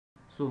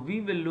So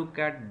we will look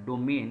at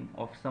domain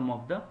of some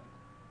of the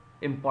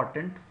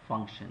important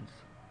functions.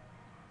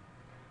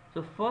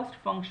 So first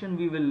function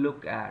we will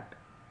look at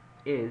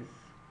is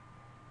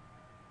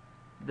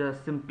the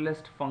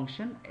simplest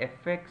function,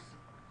 fx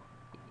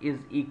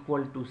is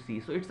equal to c.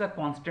 So it's a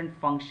constant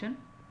function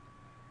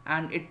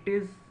and it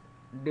is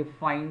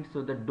defined,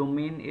 so the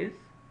domain is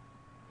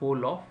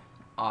whole of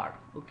R.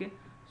 Okay,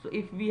 so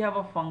if we have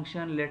a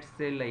function, let's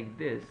say like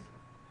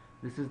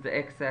this is the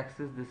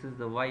x-axis, this is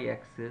the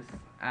y-axis,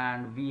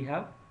 and we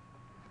have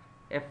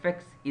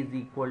fx is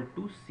equal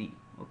to c.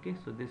 Okay,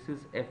 so this is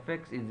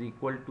fx is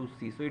equal to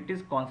c, so it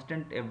is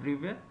constant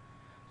everywhere,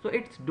 so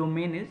its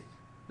domain is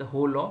the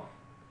whole of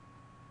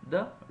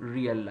the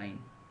real line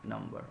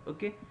number.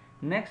 Okay,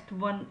 next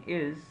one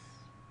is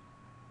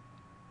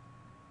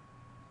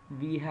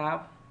we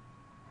have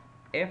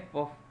f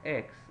of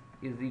x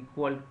is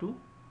equal to,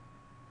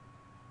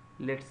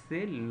 let's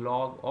say,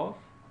 log of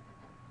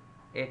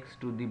x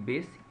to the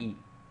base e.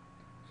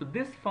 So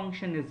this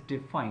function is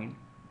defined,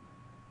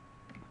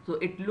 so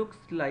it looks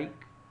like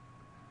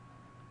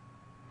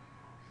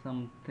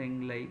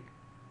something like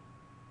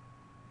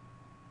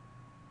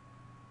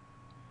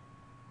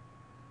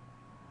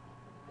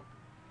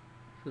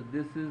so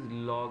this is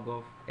log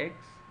of x.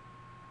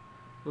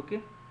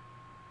 Okay,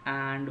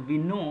 and we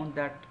know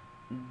that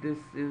this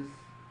is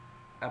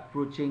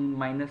approaching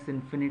minus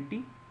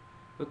infinity.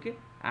 Okay,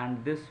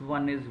 and this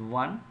one is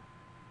 1,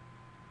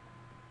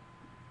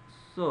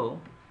 so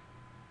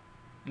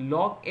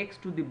log x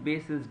to the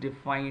base is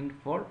defined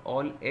for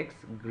all x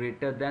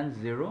greater than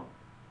 0.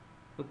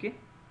 Okay,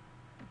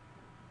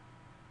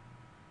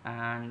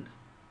 and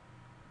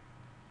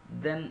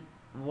then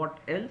what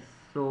else?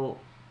 So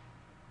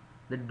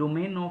the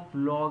domain of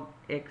log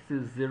x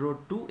is 0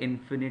 to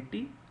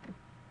infinity,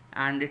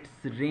 and its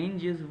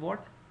range is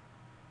what?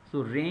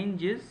 So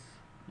range is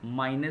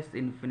minus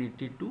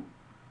infinity to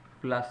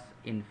plus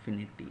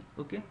infinity.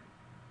 Okay,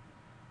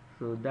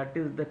 so that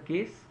is the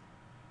case.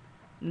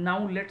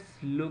 Now let's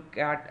look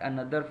at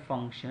another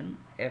function,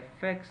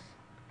 fx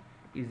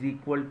is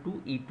equal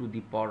to e to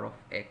the power of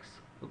x.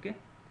 Okay,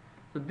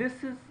 so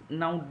this is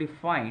now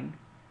defined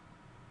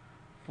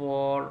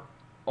for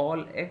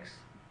all x.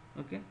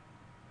 Okay,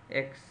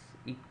 x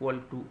equal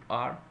to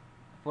r,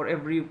 for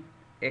every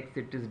x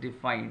it is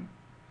defined,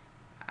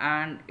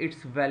 and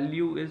its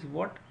value is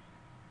what?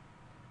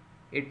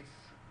 It's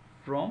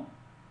from,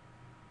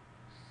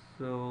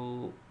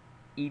 so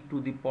e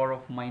to the power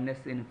of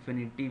minus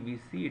infinity, we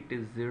see it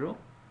is 0,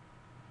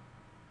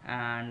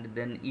 and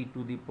then e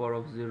to the power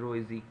of 0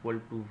 is equal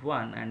to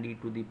 1, and e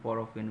to the power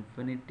of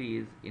infinity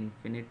is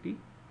infinity.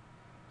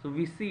 So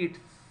we see its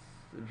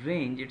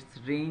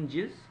range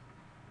is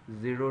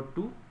 0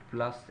 to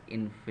plus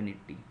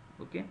infinity.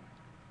 Okay,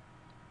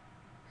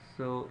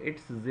 so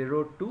it's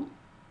 0 to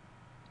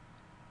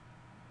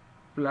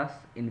plus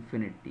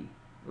infinity.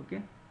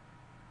 Okay,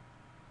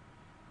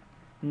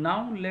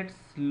 now let's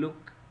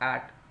look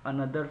at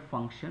another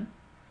function,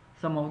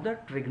 some of the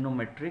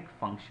trigonometric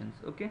functions.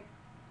 Okay,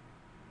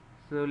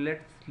 so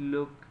let's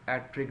look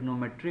at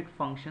trigonometric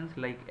functions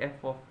like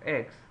f of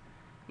x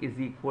is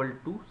equal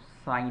to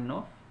sine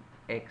of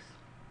x.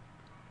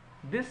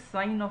 This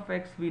sine of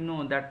x, we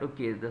know that,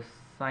 okay, the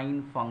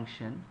sine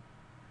function,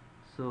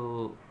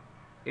 so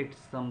it's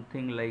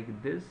something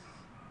like this.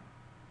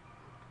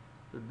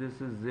 So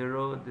this is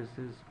 0, this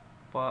is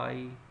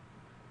pi,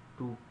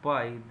 2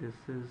 pi, this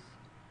is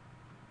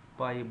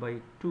pi by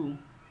 2.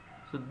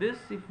 So this,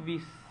 if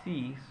we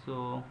see,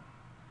 so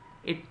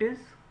it is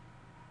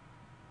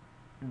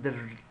the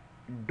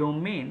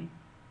domain,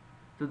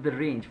 so the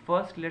range.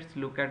 First let's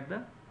look at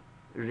the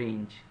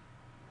range.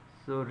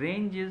 So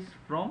range is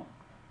from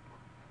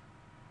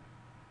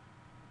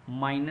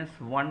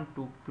 -1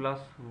 to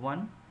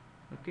 +1.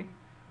 Okay,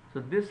 so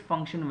this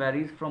function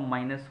varies from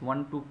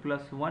 -1 to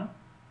 +1,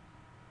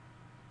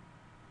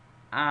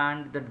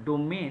 and the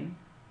domain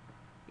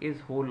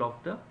is whole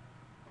of the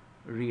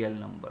real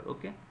number.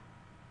 Okay,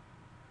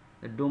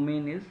 the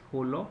domain is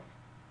whole of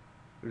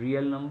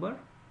real number,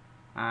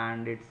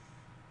 and its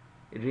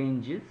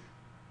range is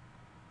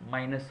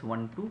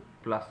 -1 to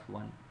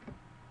 +1.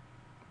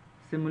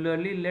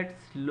 Similarly,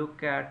 let's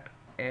look at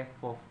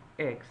f of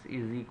x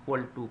is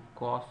equal to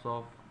cos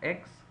of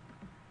x.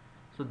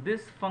 So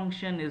this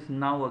function is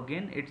now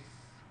again, its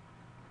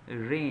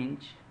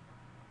range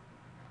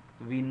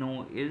we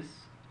know is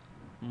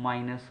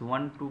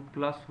 -1 to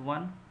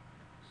 +1.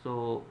 So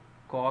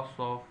cos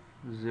of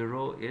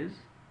 0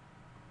 is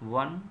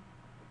 1,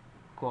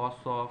 cos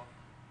of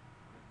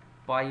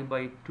pi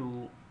by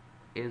 2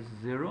 is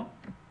 0,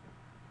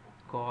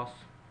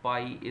 cos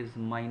pi is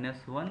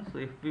 -1. So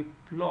if we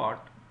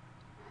plot,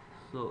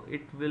 so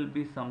it will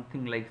be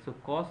something like, so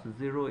cos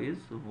 0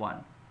 is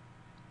 1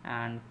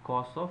 and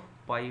cos of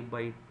pi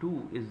by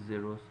 2 is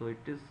 0, so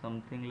it is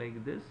something like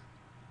this,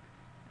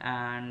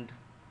 and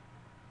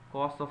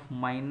cos of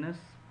minus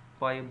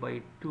pi by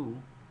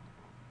 2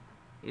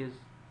 is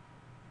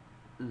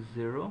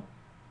 0,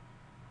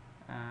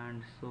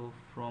 and so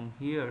from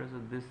here,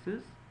 so this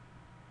is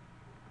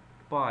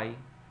pi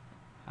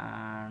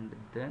and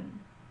then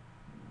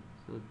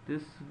so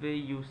this way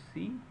you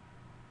see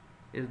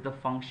is the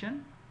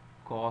function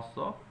cos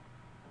of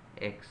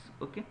x.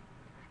 Okay,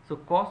 so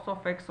cos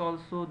of x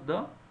also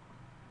the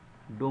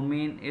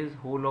domain is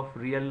whole of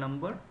real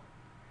number.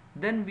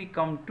 Then we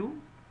come to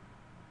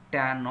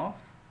tan of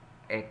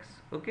x.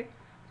 Okay,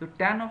 so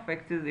tan of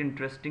x is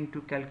interesting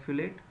to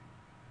calculate.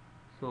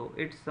 So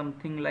it's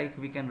something like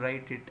we can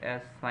write it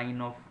as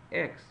sine of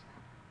x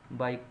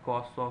by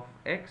cos of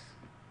x.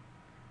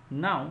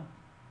 Now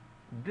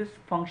this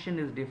function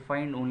is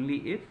defined only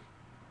if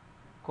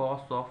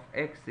cos of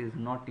x is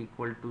not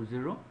equal to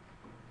 0,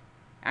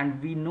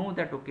 and we know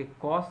that okay,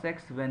 cos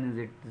x, when is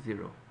it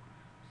 0?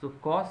 So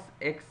cos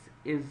x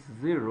is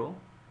 0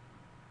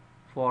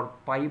 for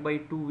pi by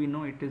 2, we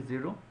know it is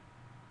 0,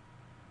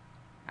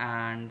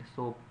 and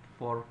so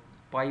for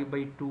pi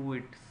by 2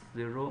 it's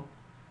 0,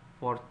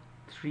 for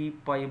 3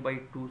 pi by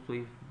 2, so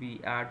if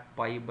we add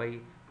pi by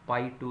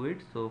pi to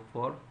it, so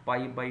for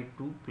pi by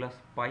 2 plus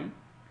pi,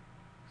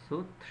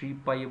 so 3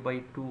 pi by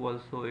 2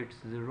 also it's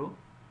 0.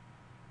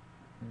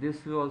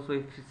 This way also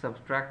if we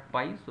subtract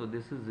pi, so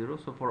this is 0.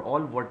 So for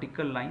all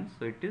vertical lines,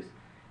 so it is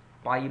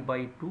pi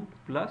by 2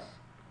 plus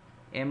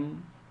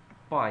m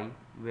pi,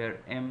 where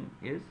m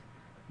is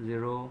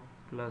 0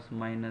 plus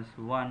minus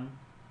 1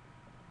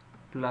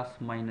 plus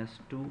minus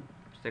 2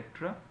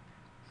 etc.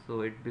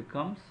 So it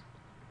becomes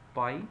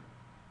pi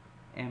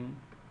m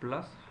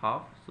plus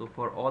half. So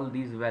for all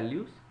these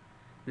values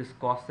this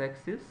cos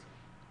x is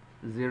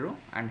 0,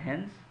 and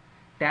hence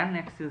tan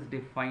x is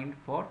defined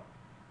for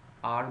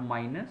r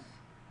minus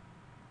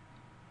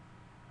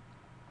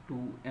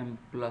 2m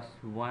plus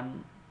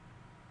 1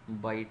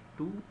 by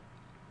 2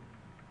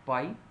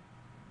 pi.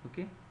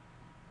 Okay,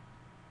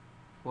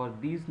 for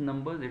these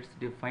numbers it's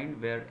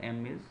defined where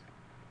m is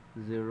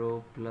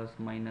 0 plus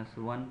minus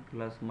 1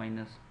 plus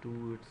minus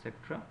 2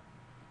 etc.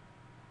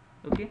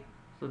 Okay,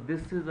 so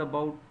this is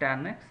about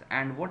tan x.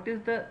 And what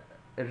is the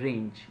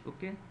range?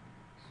 Okay,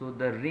 so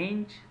the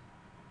range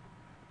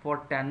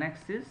for tan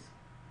x is,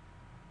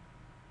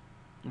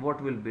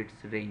 what will be its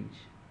range?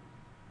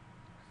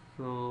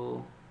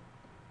 So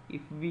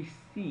if we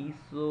see,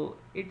 so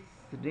its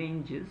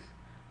range is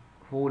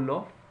whole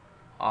of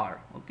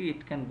r. Okay,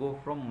 it can go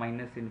from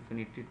minus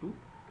infinity to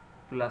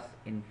plus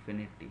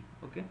infinity.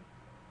 Okay,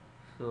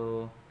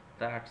 so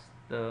that's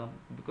the,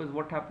 because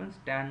what happens,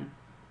 tan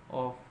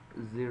of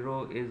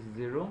 0 is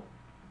 0,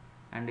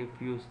 and if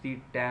you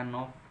see tan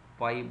of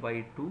pi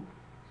by 2,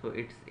 so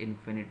it's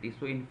infinity.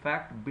 So in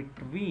fact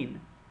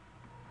between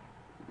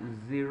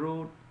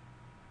 0,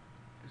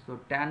 so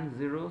tan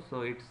 0,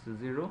 so it's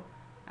 0,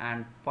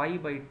 and pi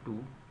by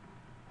 2,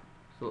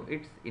 so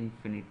it's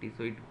infinity.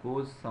 So it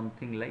goes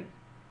something like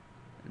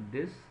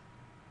this.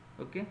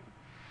 Okay,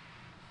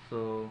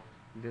 so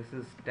this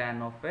is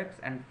tan of x,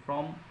 and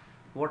from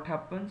what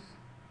happens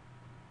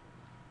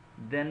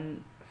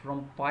then,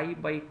 from pi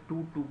by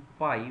 2 to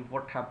pi,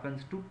 what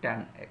happens to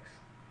tan x?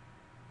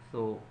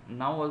 So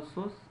now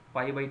also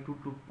pi by 2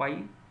 to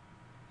pi,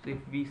 so if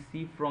we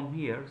see from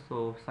here,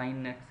 so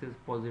sin x is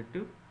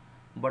positive,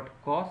 but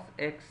cos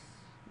x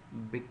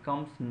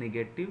becomes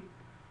negative,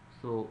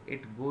 so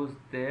it goes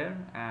there,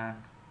 and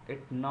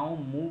it now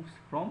moves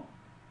from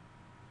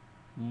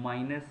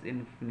minus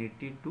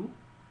infinity to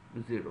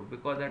 0,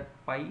 because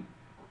at pi,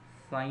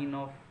 sine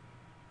of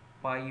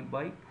pi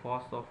by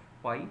cos of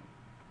pi,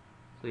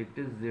 so it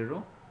is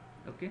 0.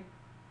 Okay,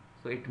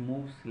 so it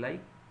moves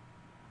like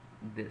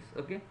this.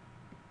 Okay,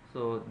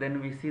 so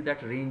then we see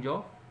that range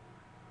of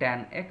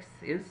tan x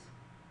is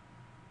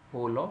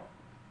whole of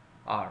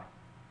r.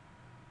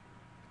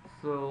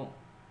 So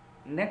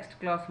next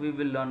class we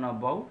will learn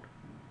about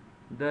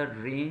the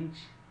range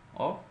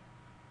of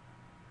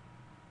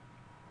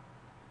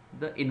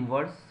the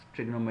inverse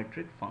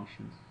trigonometric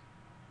functions.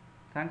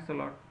 Thanks a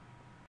lot.